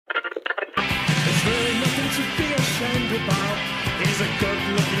nothing to be ashamed about. He's a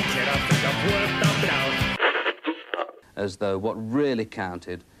good-looking kid, I think I've worked that out. As though what really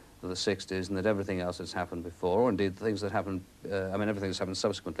counted for the 60s and that everything else that's happened before, or indeed the things that happened, everything that's happened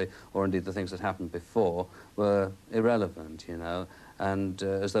subsequently, or indeed the things that happened before, were irrelevant, you know, and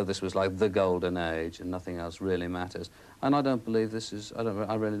as though this was like the golden age and nothing else really matters. And I don't believe this is,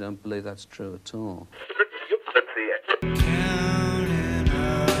 I really don't believe that's true at all.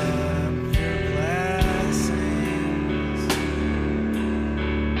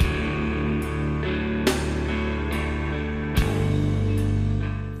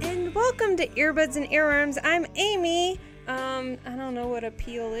 Welcome to Earbuds and Earworms. I'm Amy. I don't know what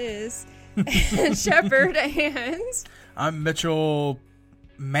appeal is. Shepherd, and I'm Mitchell.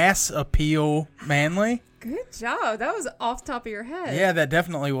 Mass Appeal Manley. Good job. That was off the top of your head. Yeah, that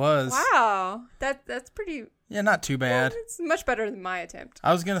definitely was. Wow. That's pretty. Yeah, not too bad. It's much better than my attempt.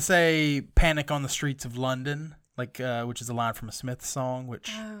 I was gonna say "Panic on the Streets of London," which is a line from a Smith song.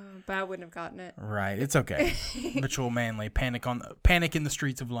 Which, but I wouldn't have gotten it. Right, it's okay. Mitchell Manley, "Panic in the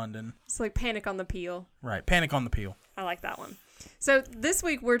Streets of London." It's like Panic on the Peel. Right, Panic on the Peel. I like that one. So this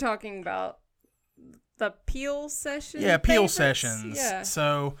week we're talking about the Peel session. Yeah, Peel favorites? sessions. Yeah.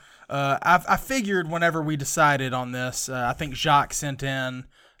 So I figured whenever we decided on this, I think Jacques sent in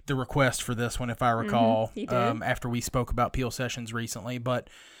the request for this one, if I recall, he did. After we spoke about Peel sessions recently. But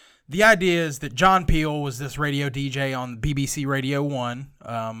the idea is that John Peel was this radio DJ on BBC Radio 1,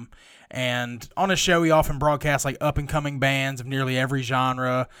 and on his show he often broadcast like up-and-coming bands of nearly every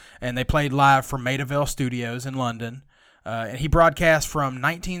genre, and they played live from Maida Vale Studios in London. And he broadcast from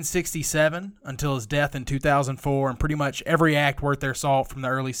 1967 until his death in 2004, and pretty much every act worth their salt from the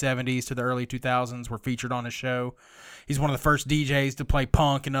early 70s to the early 2000s were featured on his show. He's one of the first DJs to play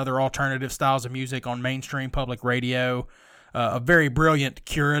punk and other alternative styles of music on mainstream public radio. A very brilliant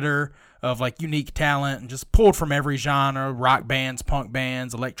curator of like unique talent, and just pulled from every genre: rock bands, punk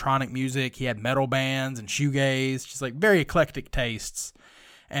bands, electronic music. He had metal bands and shoegaze, just like very eclectic tastes.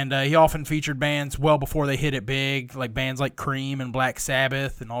 And he often featured bands well before they hit it big, like bands like Cream and Black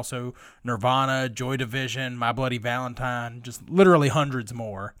Sabbath, and also Nirvana, Joy Division, My Bloody Valentine, just literally hundreds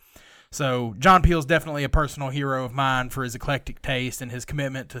more. So John Peel's definitely a personal hero of mine for his eclectic taste and his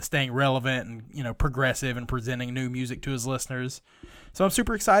commitment to staying relevant and, you know, progressive and presenting new music to his listeners. So I'm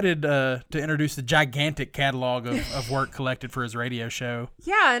super excited to introduce the gigantic catalog of work collected for his radio show.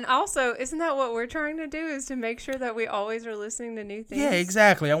 Yeah, and also, isn't that what we're trying to do, is to make sure that we always are listening to new things? Yeah,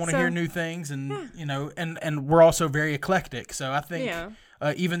 exactly. I want to hear new things, and you know, and we're also very eclectic. So I think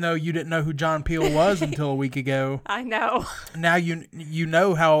even though you didn't know who John Peel was until a week ago, I know. Now you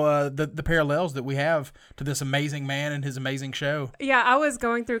know how the parallels that we have to this amazing man and his amazing show. Yeah, I was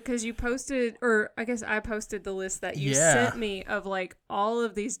going through, because you posted, or I guess I posted the list that you sent me of like all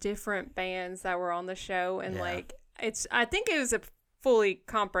of these different bands that were on the show, and like I think it was a fully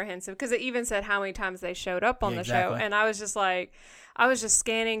comprehensive, because it even said how many times they showed up on the show, and I was just like, I was just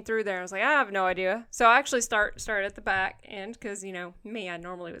scanning through there. I was like, I have no idea. So I actually started at the back end, because, you know, me, I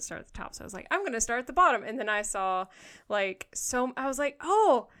normally would start at the top. So I was like, I'm going to start at the bottom. And then I saw like, so I was like,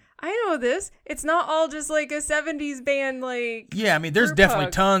 oh, I know this. It's not all just like a 70s band. Like, yeah, I mean, there's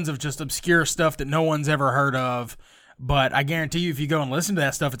definitely tons of just obscure stuff that no one's ever heard of. But I guarantee you, if you go and listen to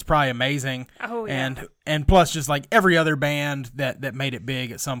that stuff, it's probably amazing. Oh, yeah. And plus, just like every other band that made it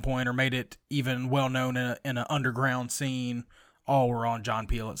big at some point, or made it even well known in an underground scene, all were on John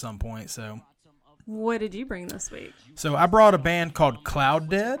Peel at some point. So, what did you bring this week? So I brought a band called Cloud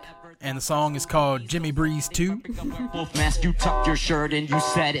Dead, and the song is called Jimmy Breeze 2. Wolf mask, you tucked your shirt and you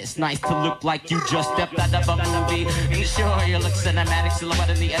said it's nice to look like you just stepped out of a movie. And sure, you look cinematic, silhouette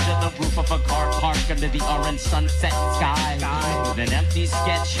on the edge of the roof of a car park under the orange sunset sky. With an empty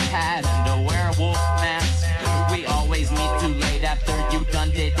sketch pad and a werewolf mask. We always meet too late after you done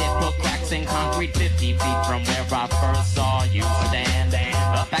did it. Put cracks in concrete 50 feet from where I first saw you stand.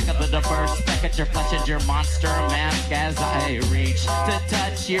 The back of the first speck at your flesh and your monster mask as I reach to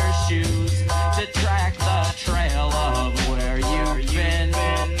touch your shoes, to track the trail of where you've been.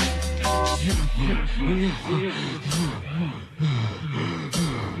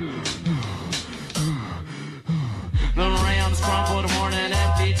 The Rams crumpled, worn an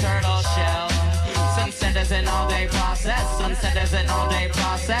empty turtle shell. Sunset is an all-day process. Sunset is an all-day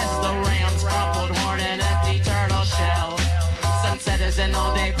process. The Rams crumpled, worn an empty turtle shell. Sunset is an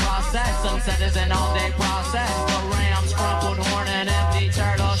all-day process. Sunset is an all-day process. The Rams crumpled, worn an empty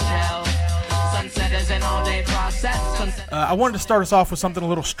turtle shell. Sunset is an all-day process. Sunset. I wanted to start us off with something a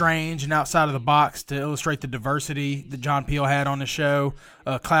little strange and outside of the box to illustrate the diversity that John Peel had on the show.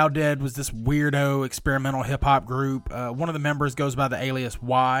 Cloud Dead was this weirdo experimental hip-hop group. One of the members goes by the alias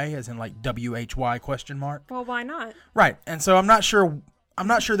Y, as in like WHY question mark. Well, why not? Right, and so I'm not sure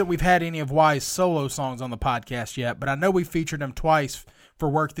that we've had any of Y's solo songs on the podcast yet, but I know we featured him twice for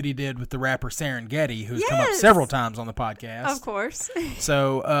work that he did with the rapper Serengeti, who's come up several times on the podcast. Of course.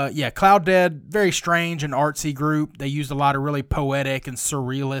 So, Cloud Dead, very strange and artsy group. They used a lot of really poetic and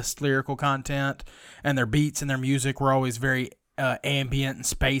surrealist lyrical content, and their beats and their music were always very ambient and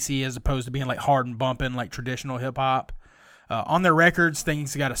spacey as opposed to being like hard and bumping like traditional hip-hop. On their records,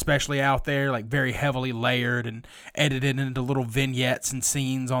 things got especially out there, like very heavily layered and edited into little vignettes and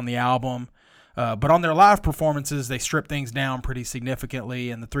scenes on the album. But on their live performances, they stripped things down pretty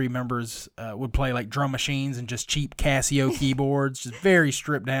significantly, and the three members would play like drum machines and just cheap Casio keyboards, just very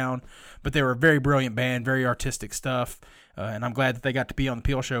stripped down. But they were a very brilliant band, very artistic stuff, and I'm glad that they got to be on the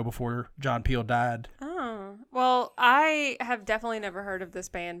Peel Show before John Peel died. Oh, well, I have definitely never heard of this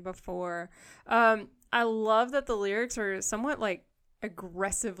band before. I love that the lyrics are somewhat like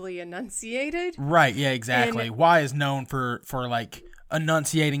aggressively enunciated. Right, yeah, exactly. And Y is known for like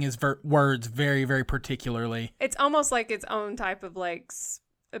enunciating his words very, very particularly. It's almost like its own type of like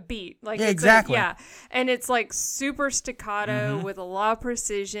a beat. Like yeah, exactly. And it's like super staccato with a lot of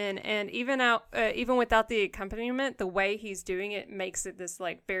precision, and even without the accompaniment, the way he's doing it makes it this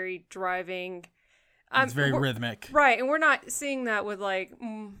like very driving. It's very rhythmic, right? And we're not seeing that with like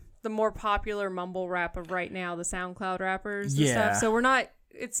the more popular mumble rap of right now, the SoundCloud rappers and stuff. So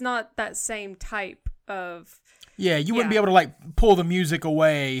it's not that same type of. Yeah, you wouldn't be able to like pull the music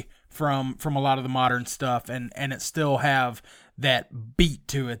away from a lot of the modern stuff and it still have that beat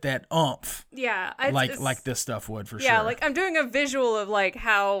to it, that oomph. Yeah. Like this stuff would for sure. Yeah, like I'm doing a visual of like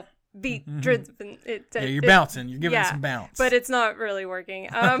how beat driven you're bouncing. You're giving it some bounce. But it's not really working.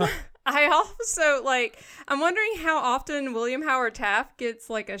 I also I'm wondering how often William Howard Taft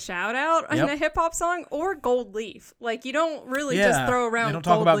gets like a shout out in a hip hop song, or Gold Leaf. Like you don't really just throw around. They don't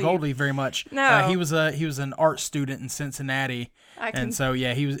talk about Gold Leaf very much. No, he was an art student in Cincinnati, and so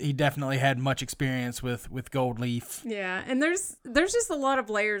he definitely had much experience with Gold Leaf. Yeah, and there's just a lot of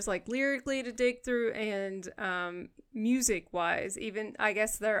layers like lyrically to dig through, and music wise, even I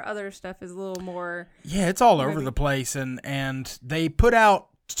guess their other stuff is a little more. Yeah, it's all over the place, and they put out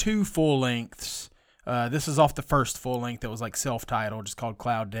 2 full lengths. This is off the first full length that was like self-titled, just called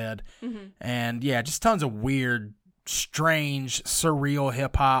Cloud Dead. And just tons of weird, strange, surreal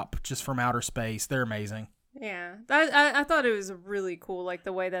hip hop just from outer space. They're amazing. Yeah, I thought it was really cool, like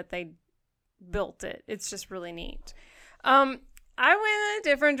the way that they built it. It's just really neat. I went in a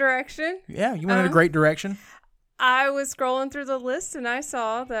different direction. Yeah, you went in a great direction. I was scrolling through the list and I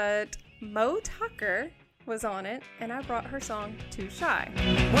saw that Mo Tucker was on it, and I brought her song Too Shy.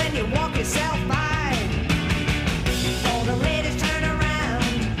 When you walk yourself by, all the ladies turn around.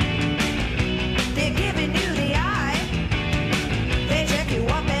 They're giving you the eye. They check you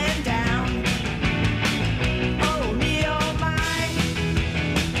up and down. Oh me, oh my,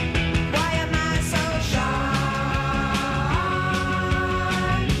 why am I so shy?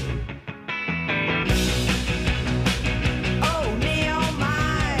 Oh me, oh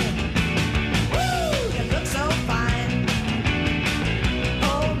my, woo, you look so fine.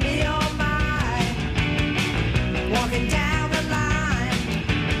 Oh me, oh my, walking down the line,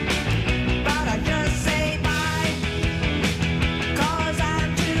 but I just say bye, 'cause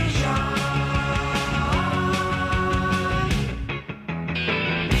I'm too shy.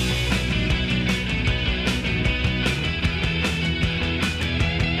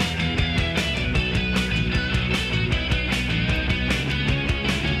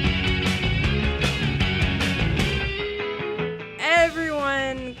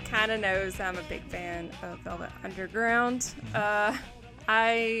 Everyone kind of knows I'm a big fan of Velvet Underground.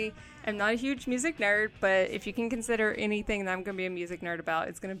 I am not a huge music nerd, but if you can consider anything that I'm going to be a music nerd about,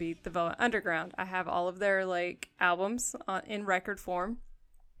 it's going to be the Velvet Underground. I have all of their like albums in record form,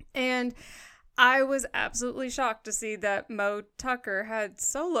 and I was absolutely shocked to see that Mo Tucker had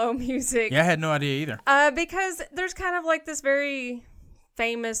solo music. Yeah, I had no idea either. Because there's kind of like this very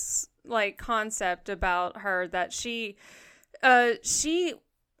famous like concept about her that she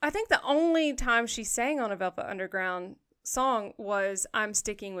I think the only time she sang on a Velvet Underground song was I'm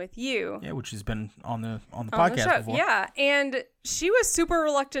Sticking With You. Yeah, which has been on the podcast before. Yeah, and she was super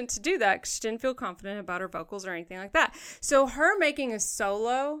reluctant to do that because she didn't feel confident about her vocals or anything like that. So her making a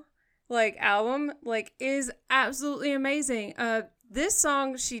solo like album like is absolutely amazing. This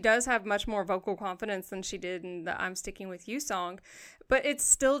song, she does have much more vocal confidence than she did in the I'm Sticking With You song, but it's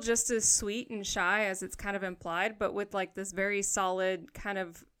still just as sweet and shy as it's kind of implied, but with like this very solid kind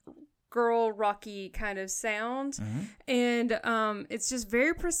of girl rocky kind of sound. And it's just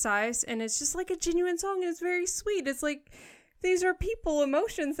very precise, and it's just like a genuine song, and it's very sweet. It's like these are people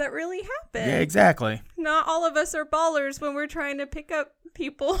emotions that really happen. Yeah, exactly. Not all of us are ballers when we're trying to pick up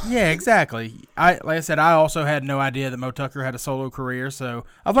people. Yeah, exactly. Like I said, I also had no idea that Moe Tucker had a solo career, so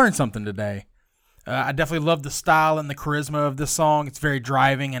I've learned something today. I definitely love the style and the charisma of this song. It's very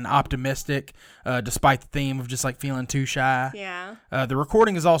driving and optimistic, despite the theme of just like feeling too shy. Yeah. The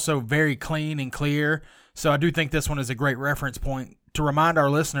recording is also very clean and clear, so I do think this one is a great reference point to remind our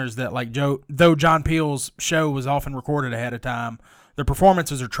listeners that, like, though John Peel's show was often recorded ahead of time, the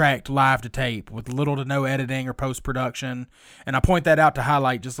performances are tracked live to tape with little to no editing or post-production. And I point that out to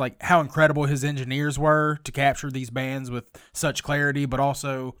highlight just like how incredible his engineers were to capture these bands with such clarity, but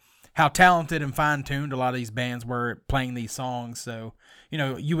also how talented and fine-tuned a lot of these bands were at playing these songs. So, you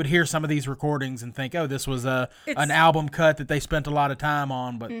know, you would hear some of these recordings and think, oh, this was an album cut that they spent a lot of time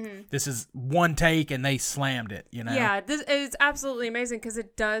on, but this is one take and they slammed it, you know? Yeah, this is absolutely amazing because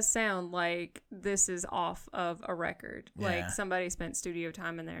it does sound like this is off of a record. Yeah. Like somebody spent studio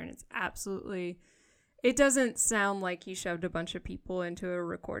time in there, and it's absolutely... It doesn't sound like you shoved a bunch of people into a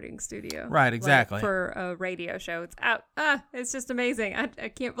recording studio. Right, exactly. Like for a radio show. It's just amazing. I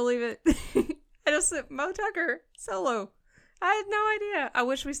can't believe it. I just said Moe Tucker solo. I had no idea. I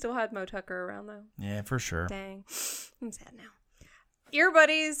wish we still had Moe Tucker around though. Yeah, for sure. Dang. I'm sad now. Ear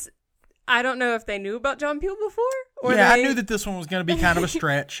Buddies, I don't know if they knew about John Peel before. Or I knew that this one was going to be kind of a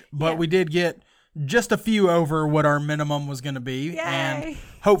stretch, but we did get just a few over what our minimum was going to be. Yay. And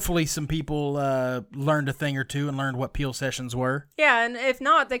hopefully some people learned a thing or two and learned what Peel sessions were. Yeah, and if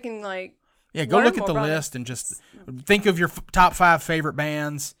not, they can like... Yeah, go look at the list and just think of your top 5 favorite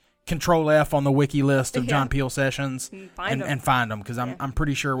bands, Control F on the wiki list of John Peel sessions, and find them, because I'm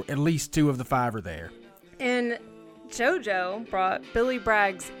pretty sure at least 2 of the 5 are there. And JoJo brought Billy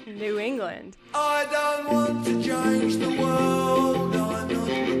Bragg's New England. I don't want to change the world. I'm not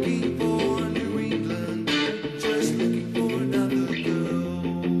looking for New England. Just looking for another girl.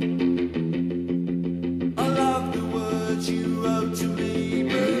 I love the words you wrote to me,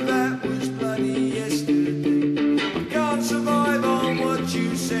 but that was bloody yesterday. I can't survive on what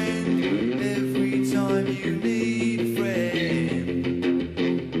you send every time you need a friend.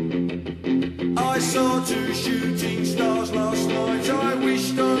 I saw 2 shooting stars last night. I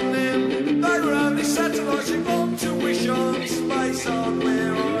wished on them. They were only satellites who want to wish on space on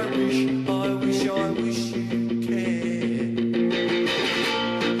where I wish you cared.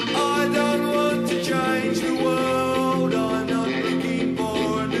 I don't want to change the world. I'm not looking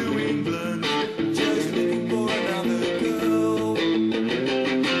for a New England. Just looking for another girl.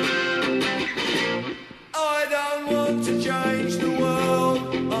 I don't want to change the world.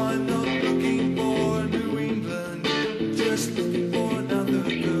 I'm not looking for a New England. Just looking for another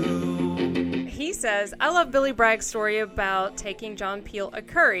girl. He says, I love Billy Bragg's story about taking John Peel a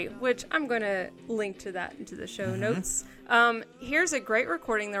curry, which I'm going to link to that into the show notes. Here's a great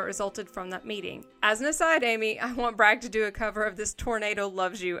recording that resulted from that meeting. As an aside, Amy, I want Bragg to do a cover of this Tornado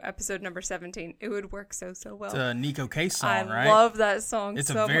Loves You, episode number 17. It would work so well. It's a Nico Case song, right? I love that song It's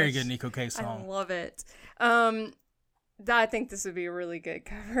so a very much. good Nico Case song. I love it. I think this would be a really good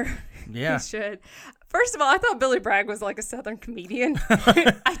cover. Yeah. You should. First of all, I thought Billy Bragg was like a Southern comedian.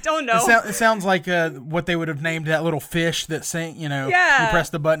 I don't know. It sounds like what they would have named that little fish that sing, you know, Yeah. you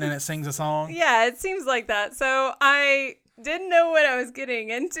press the button and it sings a song. Yeah, it seems like that. So I didn't know what I was getting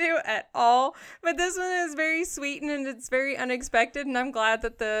into at all. But this one is very sweet and it's very unexpected. And I'm glad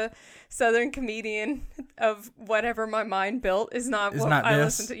that the Southern comedian of whatever my mind built is not what I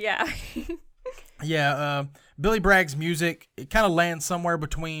listen to. Yeah. Yeah, Billy Bragg's music, it kind of lands somewhere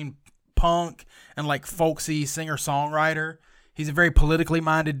between punk and like folksy singer-songwriter. He's a very politically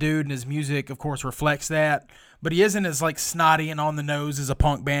minded dude, and his music, of course, reflects that. But he isn't as like snotty and on the nose as a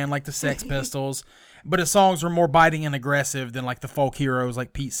punk band like the Sex Pistols. But his songs were more biting and aggressive than like the folk heroes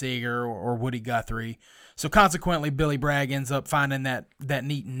like Pete Seeger or Woody Guthrie. So consequently, Billy Bragg ends up finding that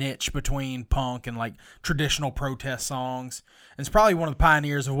neat niche between punk and like traditional protest songs. And it's probably one of the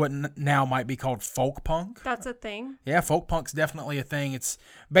pioneers of what now might be called folk punk. That's a thing. Yeah, folk punk's definitely a thing. It's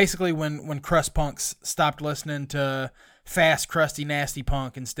basically when crust punks stopped listening to fast, crusty, nasty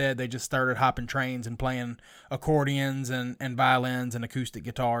punk. Instead, they just started hopping trains and playing accordions and violins and acoustic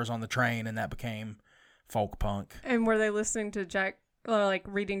guitars on the train, and that became folk punk. And were they listening to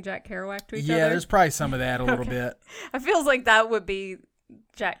reading Jack Kerouac to each other? Yeah, there's probably some of that a little bit. It feels like that would be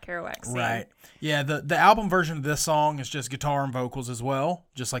Jack Kerouac scene. Right. Yeah, the album version of this song is just guitar and vocals as well,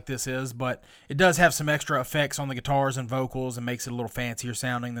 just like this is, but it does have some extra effects on the guitars and vocals and makes it a little fancier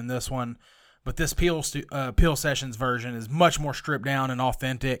sounding than this one. But this Peel Sessions version is much more stripped down and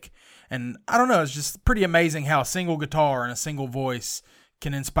authentic. And I don't know, it's just pretty amazing how a single guitar and a single voice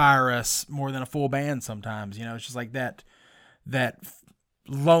can inspire us more than a full band sometimes. You know, it's just like that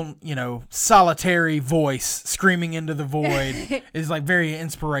lone, solitary voice screaming into the void is like very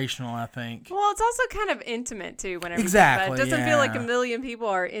inspirational, I think. Well, it's also kind of intimate too. Whenever exactly, it doesn't feel like a million people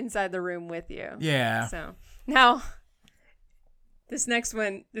are inside the room with you. Yeah. So now, this next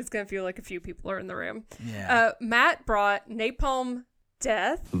one is gonna feel like a few people are in the room. Yeah. Matt brought Napalm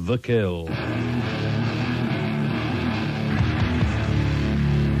Death. The Kill.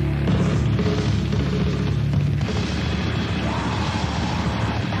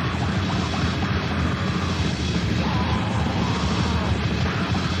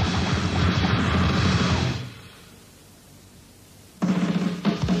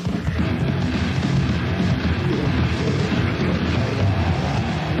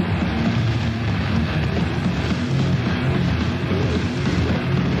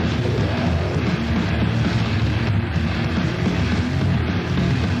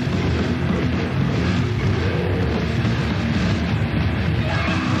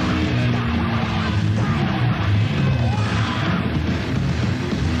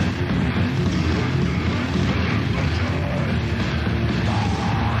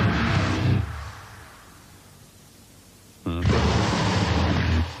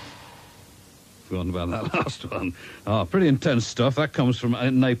 About that last one. Oh, pretty intense stuff. That comes from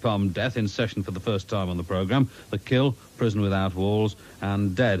Napalm Death in session for the first time on the programme. The Kill, Prison Without Walls,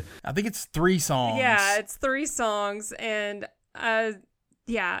 and Dead. I think it's 3 songs. Yeah, it's 3 songs, and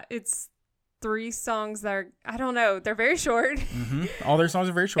it's 3 songs that are, I don't know, they're very short. Mm-hmm. All their songs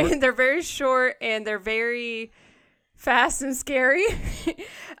are very short. And they're very short, and they're very fast and scary.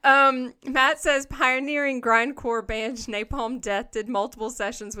 Matt says pioneering grindcore band Napalm Death did multiple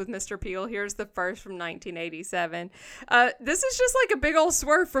sessions with Mr. Peel. Here's the first from 1987. This is just like a big old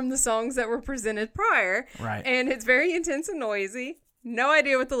swerve from the songs that were presented prior. Right. And it's very intense and noisy. No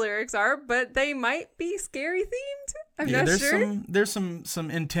idea what the lyrics are, but they might be scary themed. I'm not sure. There's some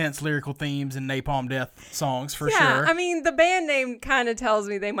intense lyrical themes in Napalm Death songs for sure. Yeah, I mean, the band name kind of tells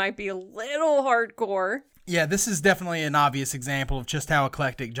me they might be a little hardcore. Yeah, this is definitely an obvious example of just how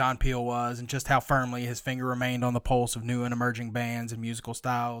eclectic John Peel was and just how firmly his finger remained on the pulse of new and emerging bands and musical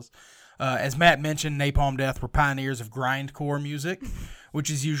styles. As Matt mentioned, Napalm Death were pioneers of grindcore music,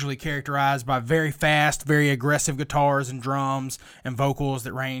 which is usually characterized by very fast, very aggressive guitars and drums and vocals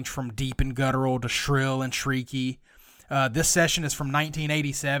that range from deep and guttural to shrill and shrieky. This session is from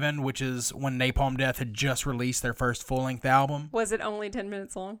 1987, which is when Napalm Death had just released their first full-length album. Was it only 10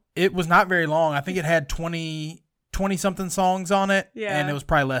 minutes long? It was not very long. I think it had 20-something songs on it, and it was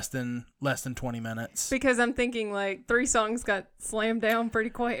probably less than 20 minutes. Because I'm thinking, like, 3 songs got slammed down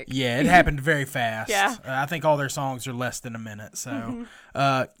pretty quick. Yeah, it happened very fast. Yeah. I think all their songs are less than a minute. So,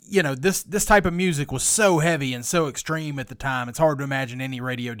 this type of music was so heavy and so extreme at the time, it's hard to imagine any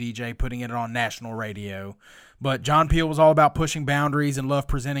radio DJ putting it on national radio. But John Peel was all about pushing boundaries and loved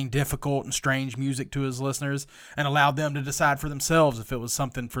presenting difficult and strange music to his listeners and allowed them to decide for themselves if it was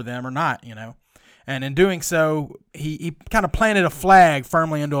something for them or not, And in doing so, he kind of planted a flag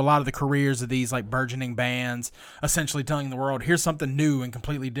firmly into a lot of the careers of these like burgeoning bands, essentially telling the world, here's something new and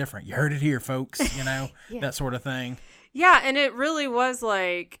completely different. You heard it here, folks, that sort of thing. Yeah, and it really was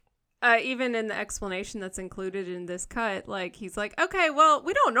like, even in the explanation that's included in this cut, like he's like, okay, well,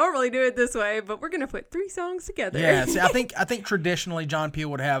 we don't normally do it this way, but we're going to put 3 songs together. Yeah, see, I think traditionally John Peel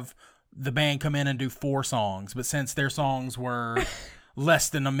would have the band come in and do 4 songs, but since their songs were less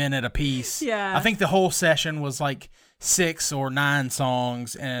than a minute a piece. Yeah. I think the whole session was like 6 or 9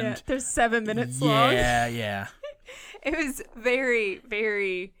 songs, and they're 7 minutes long. Yeah. It was very,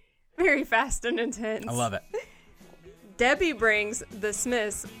 very, very fast and intense. I love it. Debbie brings The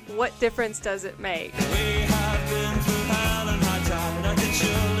Smiths, What Difference Does It Make? We have been through hell and high tide. I can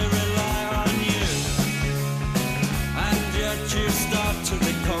surely rely on you. And yet you start to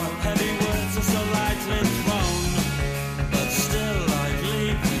recall heavy words are so lightly thrown, but still I'd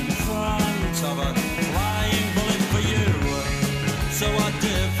leap in front of a flying bullet for you. So what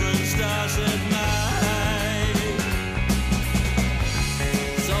difference does it make?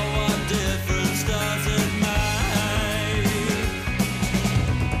 So what difference does it make?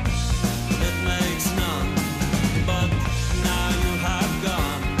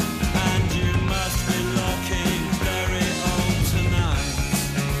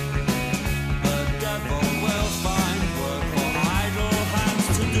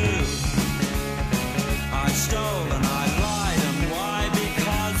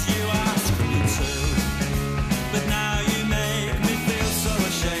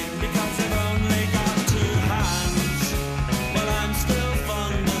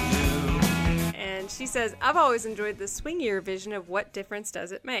 says, I've always enjoyed the swingier vision of What Difference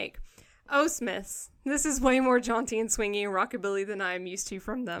Does It Make? Oh, Smiths. This is way more jaunty and swingy and rockabilly than I am used to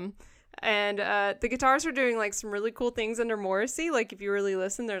from them. And the guitars are doing like some really cool things under Morrissey. Like if you really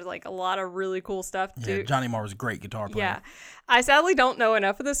listen, there's like a lot of really cool stuff to do. Johnny Marr was a great guitar player. Yeah. I sadly don't know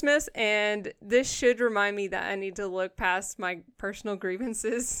enough of the Smiths, and this should remind me that I need to look past my personal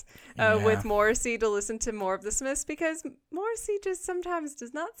grievances with Morrissey to listen to more of the Smiths, because Morrissey just sometimes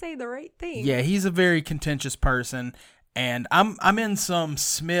does not say the right thing. Yeah, he's a very contentious person, and I'm in some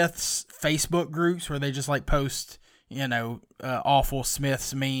Smiths Facebook groups where they just like post, awful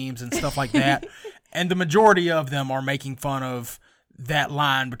Smiths memes and stuff like that. And the majority of them are making fun of that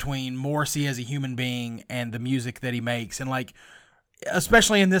line between Morrissey as a human being and the music that he makes. And like,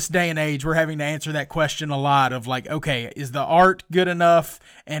 especially in this day and age, we're having to answer that question a lot of like, okay, is the art good enough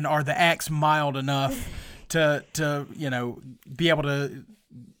and are the acts mild enough to be able to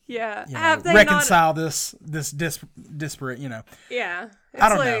reconcile this disparate, Yeah. It's I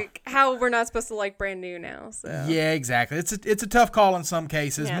don't like how we're not supposed to like Brand New now. So Yeah, exactly. It's a tough call in some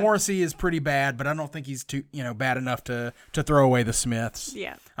cases. Yeah. Morrissey is pretty bad, but I don't think he's too bad enough to throw away the Smiths.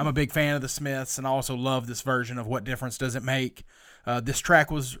 Yeah. I'm a big fan of the Smiths, and I also love this version of What Difference Does It Make? This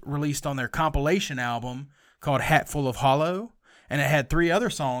track was released on their compilation album called Hatful of Hollow, and it had 3 other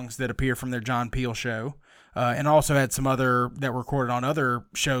songs that appear from their John Peel show, and also had some other that were recorded on other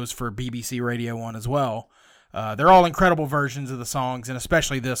shows for BBC Radio 1 as well. They're all incredible versions of the songs, and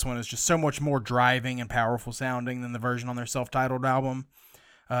especially this one is just so much more driving and powerful sounding than the version on their self-titled album.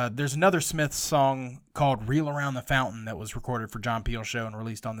 There's another Smiths song called Reel Around the Fountain that was recorded for John Peel show and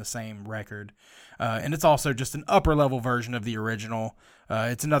released on the same record. And it's also just an upper-level version of the original.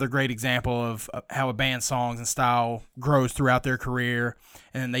 It's another great example of how a band's songs and style grows throughout their career,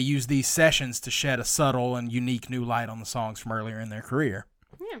 and they use these sessions to shed a subtle and unique new light on the songs from earlier in their career.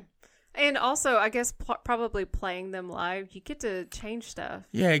 Yeah. And also, I guess probably playing them live, you get to change stuff.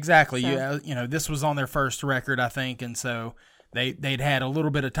 Yeah, exactly. So. This was on their first record, I think, and so they'd had a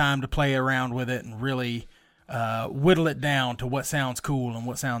little bit of time to play around with it and really whittle it down to what sounds cool and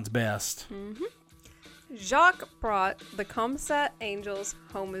what sounds best. Mm-hmm. Jacques brought the Comsat Angels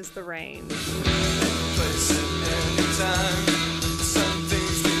Home is the Range. Place and anytime. Some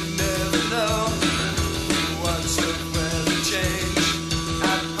things we never know. One step where they change.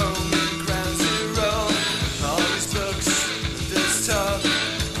 At home in Ground Zero. All these books, this talk.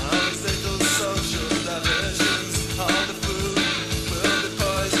 All these little social diversions. All the food will be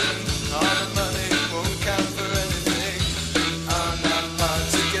poison. All the money won't count for anything. I'm not hard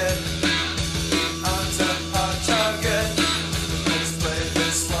to get. On top hard target. Let's play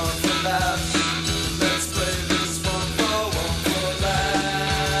this one for laughs. Let's play this one for laughs. One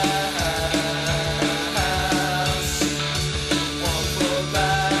for laughs. One for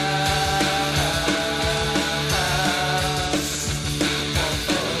laughs.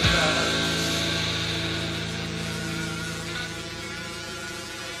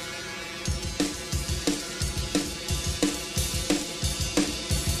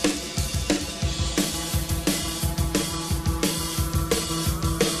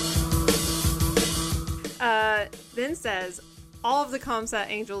 Then says, all of the Comsat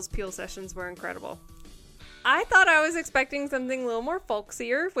Angels Peel sessions were incredible. I thought I was expecting something a little more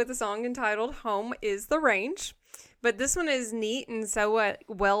folksier with a song entitled Home is the Range. But this one is neat and so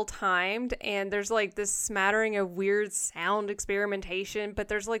well timed, and there's like this smattering of weird sound experimentation, but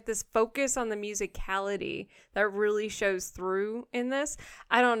there's like this focus on the musicality that really shows through in this.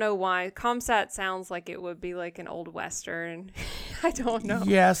 I don't know why. Comsat sounds like it would be like an old Western. I don't know.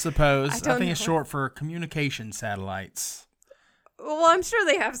 Yeah, I suppose. I don't think it's know. short for communication satellites. Well, I'm sure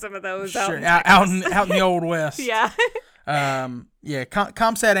they have some of those. Sure, out in the Old West. Yeah.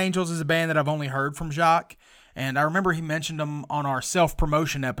 Comsat Angels is a band that I've only heard from Jacques, and I remember he mentioned them on our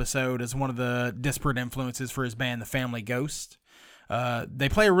self-promotion episode as one of the disparate influences for his band, The Family Ghost. They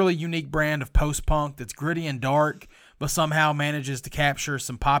play a really unique brand of post-punk that's gritty and dark, but somehow manages to capture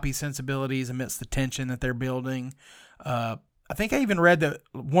some poppy sensibilities amidst the tension that they're building. I think I even read that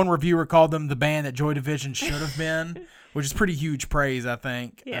one reviewer called them the band that Joy Division should have been, which is pretty huge praise, I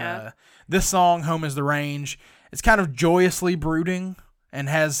think. Yeah. This song, Home is the Range, it's kind of joyously brooding and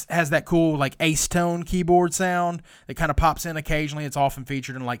has that cool like ace tone keyboard sound that kind of pops in occasionally. It's often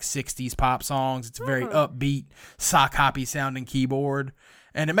featured in like 60s pop songs. It's a very upbeat, sock hoppy sounding keyboard.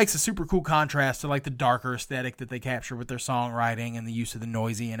 And it makes a super cool contrast to like the darker aesthetic that they capture with their songwriting and the use of the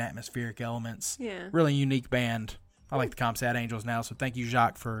noisy and atmospheric elements. Yeah. Really unique band. I like the Comsat Angels now, so thank you,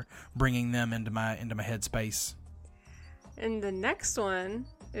 Jacques, for bringing them into my headspace. And the next one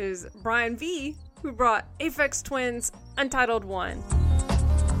is Brian V, who brought Aphex Twins Untitled 1.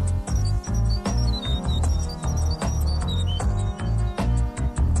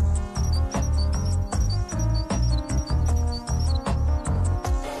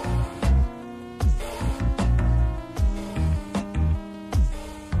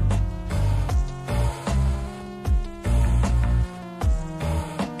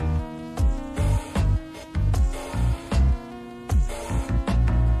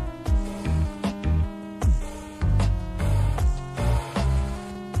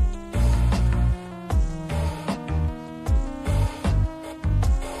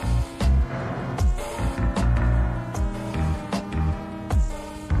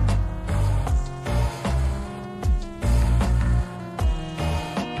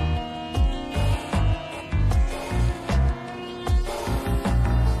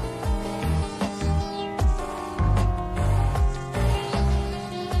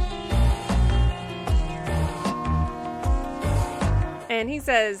 And he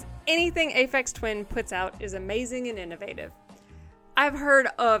says, anything Aphex Twin puts out is amazing and innovative. I've heard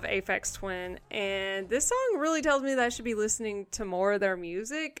of Aphex Twin, and this song really tells me that I should be listening to more of their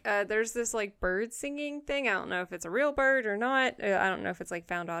music. There's this like bird singing thing. I don't know if it's a real bird or not. I don't know if it's like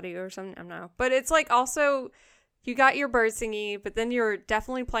found audio or something. I don't know. But it's like also, you got your bird singing, but then you're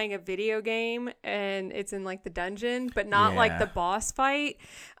definitely playing a video game, and it's in like the dungeon, but not like the boss fight.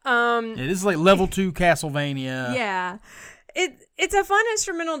 It is like level 2 Castlevania. Yeah. It's a fun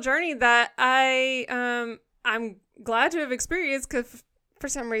instrumental journey that I'm glad to have experienced, because for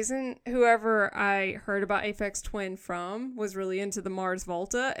some reason, whoever I heard about Aphex Twin from was really into the Mars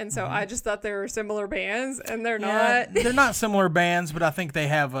Volta, and so I just thought they were similar bands, and they're not. They're not similar bands, but I think they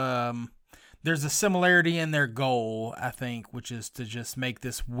have there's a similarity in their goal, I think, which is to just make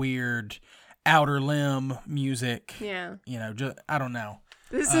this weird outer limb music. Yeah. You know, I don't know.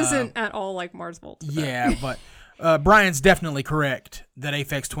 This isn't at all like Mars Volta. Yeah, but Brian's definitely correct that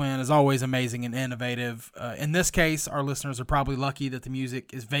Aphex Twin is always amazing and innovative. In this case, our listeners are probably lucky that the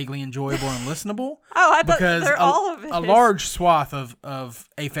music is vaguely enjoyable and listenable. Oh, I thought because they're all of it. A large swath of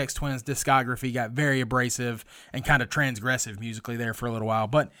Aphex Twin's discography got very abrasive and kind of transgressive musically there for a little while.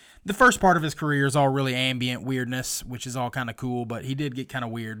 But the first part of his career is all really ambient weirdness, which is all kind of cool, but he did get kind of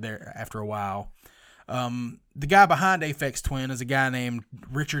weird there after a while. The guy behind Aphex Twin is a guy named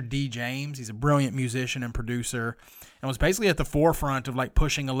Richard D. James. He's a brilliant musician and producer, and was basically at the forefront of like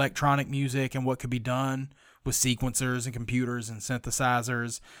pushing electronic music and what could be done with sequencers and computers and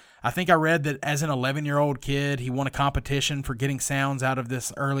synthesizers. I think I read that as an 11-year-old kid, he won a competition for getting sounds out of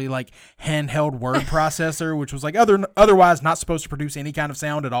this early like handheld word processor, which was like otherwise not supposed to produce any kind of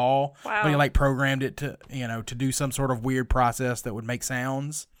sound at all. Wow. But he like programmed it to, to do some sort of weird process that would make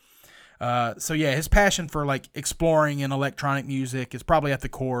sounds. So yeah, his passion for like exploring in electronic music is probably at the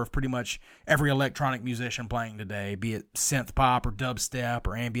core of pretty much every electronic musician playing today, be it synth pop or dubstep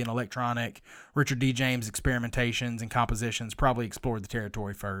or ambient electronic. Richard D. James' experimentations and compositions probably explored the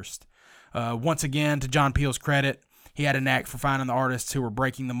territory first. Once again, to John Peel's credit, he had a knack for finding the artists who were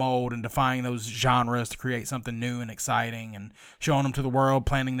breaking the mold and defying those genres to create something new and exciting, and showing them to the world,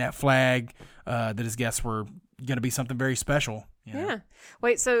 planting that flag that his guests were going to be something very special. Yeah.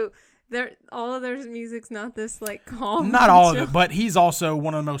 Wait, so all of their music's not this like calm? Not all of it, but he's also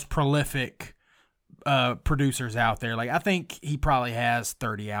one of the most prolific producers out there. Like I think he probably has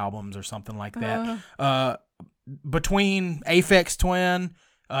 30 albums or something like that. Between Aphex Twin,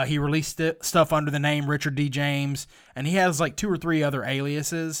 he released stuff under the name Richard D. James, and he has like 2 or 3 other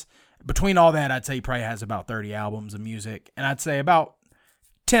aliases. Between all that, I'd say he probably has about 30 albums of music, and I'd say about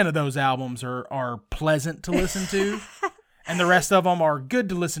 10 of those albums are pleasant to listen to. And the rest of them are good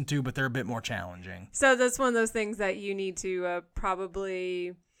to listen to, but they're a bit more challenging. So that's one of those things that you need to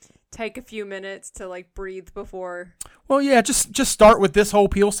probably take a few minutes to like breathe before. Well, yeah, just start with this whole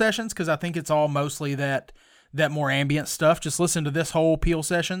Peel Sessions, because I think it's all mostly that more ambient stuff. Just listen to this whole Peel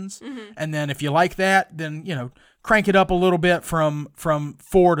Sessions, and then if you like that, then crank it up a little bit from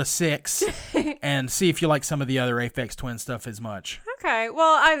 4 to 6, and see if you like some of the other Aphex Twin stuff as much. Okay,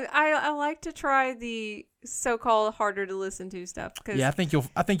 well, I like to try the so-called harder to listen to stuff. Cause yeah, I think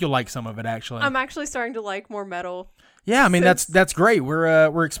you'll like some of it actually. I'm actually starting to like more metal. Yeah, I mean that's great.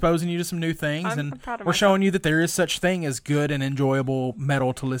 We're exposing you to some new things, I'm proud of we're myself. showing you that there is such thing as good and enjoyable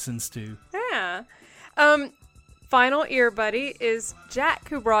metal to listen to. Yeah. Final ear buddy is Jack,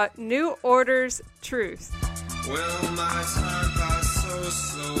 who brought New Order's Truth. Well, my time passed so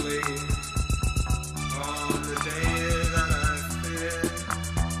slowly on the day that I feared.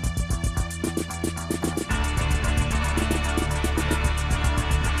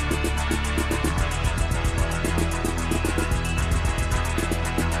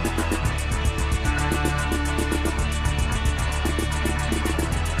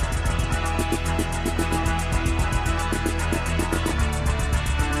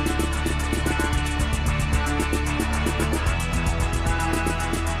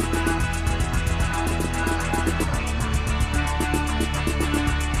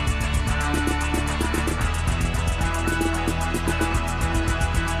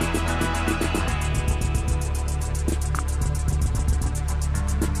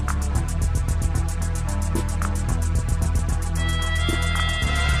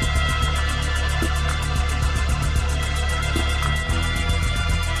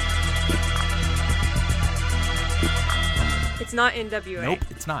 It's not NWA. Nope,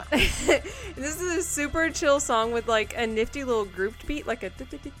 it's not. This is a super chill song with like a nifty little grouped beat, like a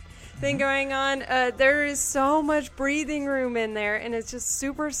thing going on. There is so much breathing room in there, and it's just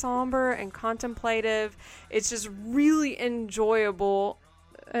super somber and contemplative. It's just really enjoyable.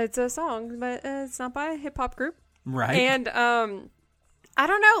 It's a song, but it's not by a hip hop group. Right. And I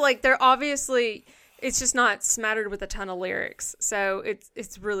don't know, like they're obviously, it's just not smattered with a ton of lyrics. So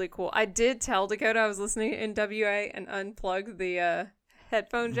it's really cool. I did tell Dakota I was listening to NWA and unplugged the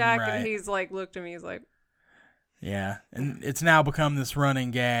headphone jack, and he's like, looked at me, he's like, yeah, and it's now become this running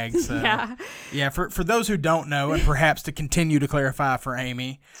gag. So. Yeah. For those who don't know, and perhaps to continue to clarify for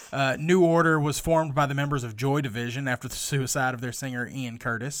Amy, New Order was formed by the members of Joy Division after the suicide of their singer Ian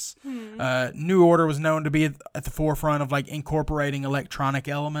Curtis. New Order was known to be at the forefront of like incorporating electronic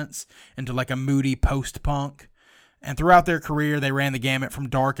elements into like a moody post-punk. And throughout their career, they ran the gamut from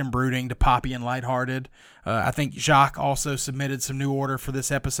dark and brooding to poppy and lighthearted. I think Jacques also submitted some New Order for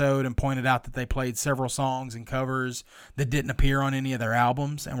this episode and pointed out that they played several songs and covers that didn't appear on any of their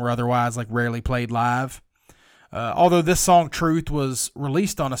albums and were otherwise like rarely played live. Although this song, Truth, was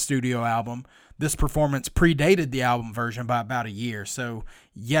released on a studio album, this performance predated the album version by about a year. So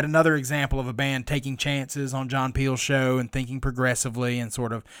yet another example of a band taking chances on John Peel's show and thinking progressively and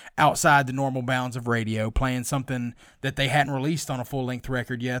sort of outside the normal bounds of radio, playing something that they hadn't released on a full-length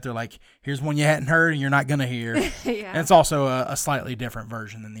record yet. They're like, here's one you hadn't heard and you're not going to hear. And it's also a slightly different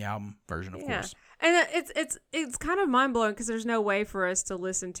version than the album version, of course. And it's kind of mind-blowing because there's no way for us to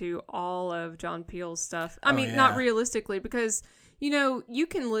listen to all of John Peel's stuff. I mean, not realistically, because, you know, you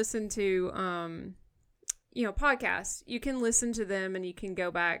can listen to, podcasts. You can listen to them and you can go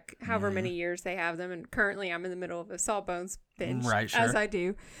back however many years they have them. And currently I'm in the middle of a Sawbones binge, as I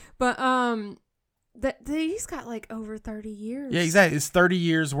do. But he's got like over 30 years. Yeah, exactly. It's 30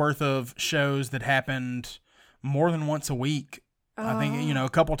 years worth of shows that happened more than once a week. I think, a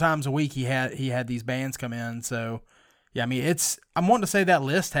couple times a week he had these bands come in. So, yeah, I mean, I'm wanting to say that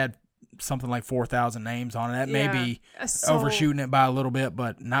list had something like 4,000 names on it. That may be overshooting it by a little bit,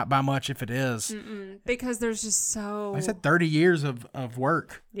 but not by much if it is. Because there's just like I said, 30 years of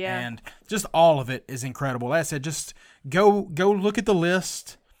work. Yeah. And just all of it is incredible. Like I said, just go look at the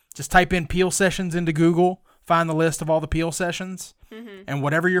list. Just type in Peel Sessions into Google, find the list of all the Peel Sessions, and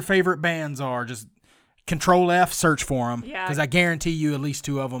whatever your favorite bands are, just Control F, search for them, because I guarantee you at least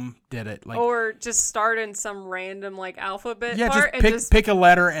 2 of them did it. Like, or just start in some random like alphabet part. Just pick a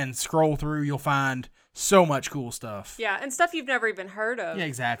letter and scroll through. You'll find so much cool stuff. Yeah, and stuff you've never even heard of. Yeah,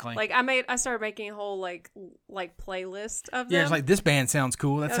 exactly. Like I started making a whole like playlist of them. Yeah, it's like, this band sounds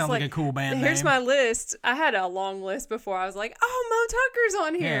cool. That sounds like a cool band name. Here's my list. I had a long list before. I was like, oh, Mo Tucker's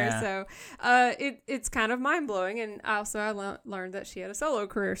on here. Yeah. So it's kind of mind blowing. And also I learned that she had a solo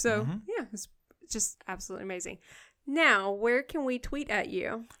career. So yeah, it's just absolutely amazing. Now, where can we tweet at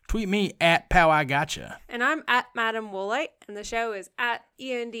you? Tweet me at PowIGotcha. And I'm at Madam Woolite, and the show is at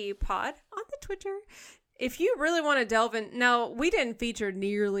ENDPod on the Twitter. If you really want to delve in, now we didn't feature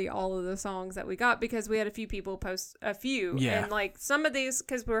nearly all of the songs that we got because we had a few people post a few. Yeah. And like some of these,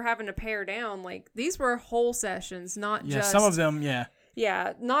 because we were having to pare down, like these were whole sessions, not just. Some of them, yeah.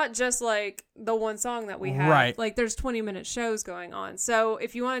 Yeah, not just like the one song that we had. Right. Like there's 20-minute shows going on. So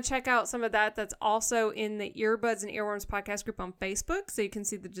if you want to check out some of that, that's also in the Earbuds and Earworms podcast group on Facebook. So you can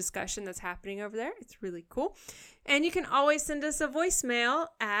see the discussion that's happening over there. It's really cool. And you can always send us a voicemail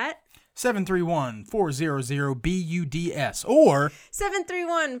at 731-400-BUDS or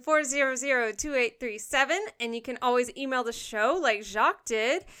 731-400-2837. And you can always email the show like Jacques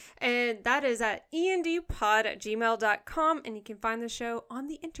did. And that is at endpod@gmail.com. And you can find the show on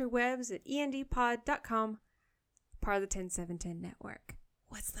the interwebs at endpod.com, part of the 10710 network.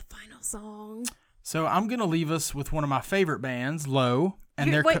 What's the final song? So I'm going to leave us with one of my favorite bands, Low. And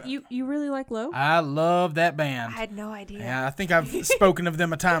you really like Low? I love that band. I had no idea. Yeah, I think I've spoken of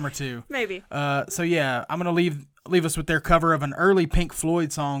them a time or two. Maybe. So yeah, I'm going to leave us with their cover of an early Pink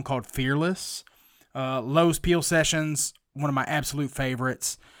Floyd song called Fearless. Low's Peel Sessions, one of my absolute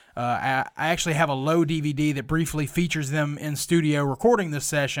favorites. I actually have a Low DVD that briefly features them in studio recording this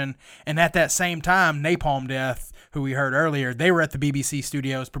session, and at that same time, Napalm Death, who we heard earlier, they were at the BBC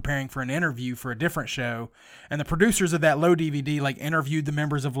studios preparing for an interview for a different show, and the producers of that Low DVD like interviewed the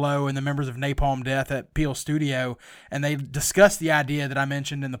members of Low and the members of Napalm Death at Peel Studio, and they discussed the idea that I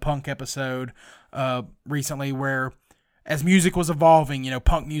mentioned in the punk episode recently, where as music was evolving,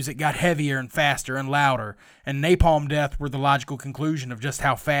 punk music got heavier and faster and louder, and Napalm Death were the logical conclusion of just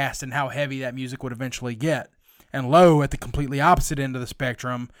how fast and how heavy that music would eventually get. And Low, at the completely opposite end of the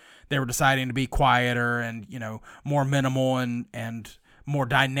spectrum, they were deciding to be quieter and, more minimal and more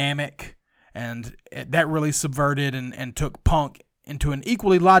dynamic, and that really subverted and took punk into an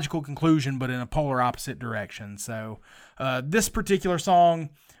equally logical conclusion, but in a polar opposite direction. So this particular song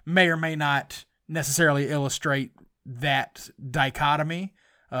may or may not necessarily illustrate that dichotomy,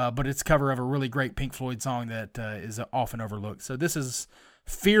 but it's cover of a really great Pink Floyd song that is often overlooked. So this is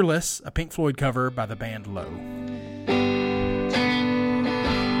Fearless, a Pink Floyd cover by the band Low.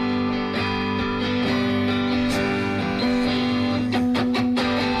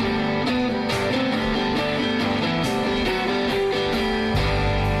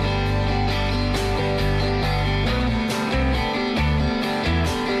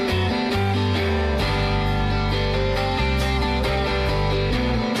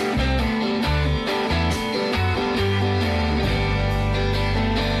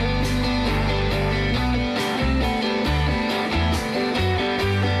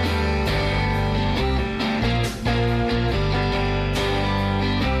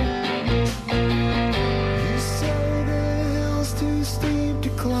 need to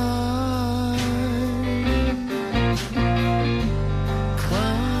climb.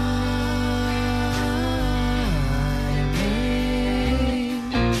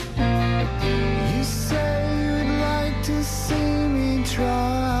 You say you'd like to see me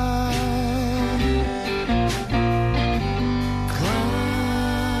try. Climbing.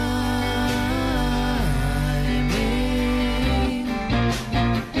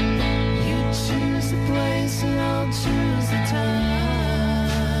 You choose the place and I'll choose the time.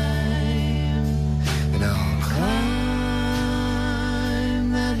 And I'll climb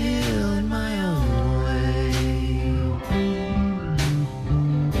that hill in my own way.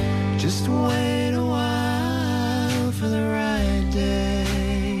 Just wait a while for the right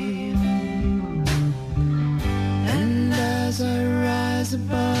day. And as I rise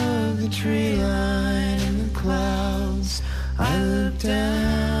above the tree line and the clouds, I look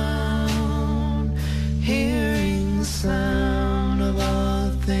down, hearing the sound of all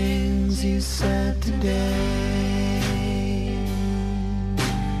the things you said today.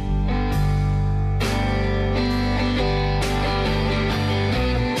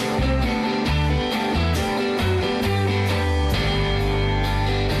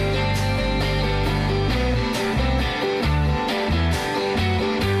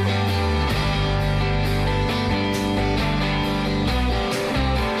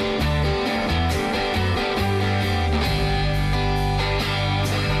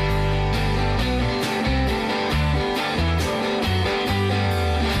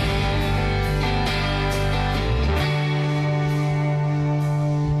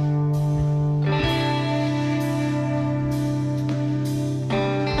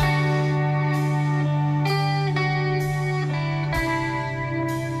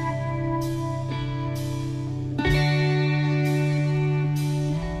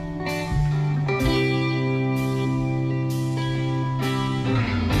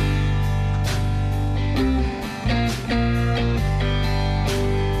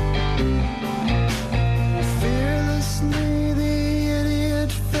 Fearlessly the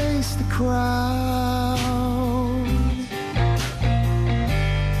idiot faced the crowd,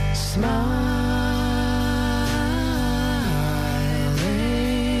 smiling.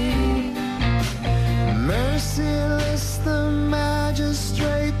 Merciless the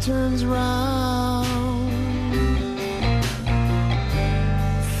magistrate turns round,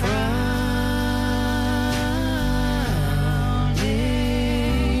 frowning.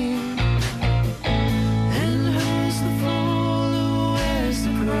 And who's the fool who wears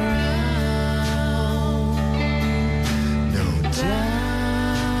the crown? No doubt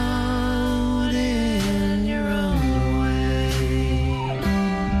in your own way.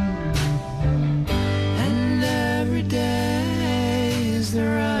 And every day is the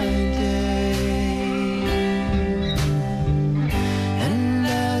right day. And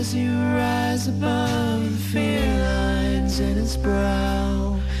as you rise above the fear lines in its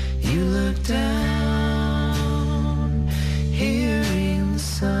brow, you look down, hearing the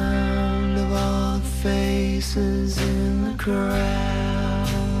sound of all the faces in the crowd.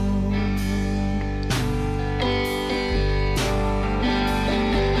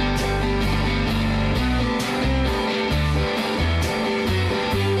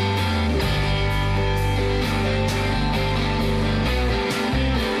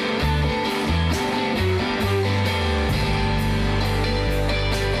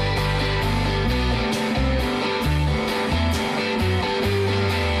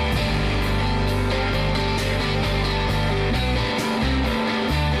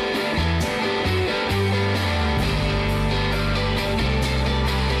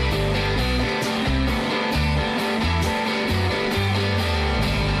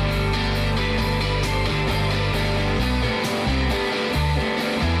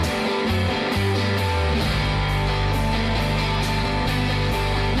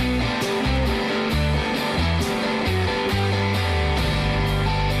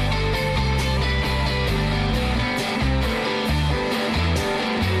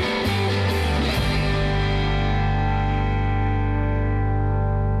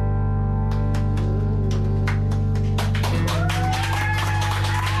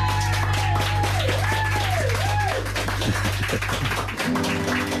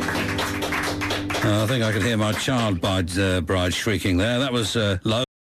 I think I could hear my child bride shrieking there. That was low.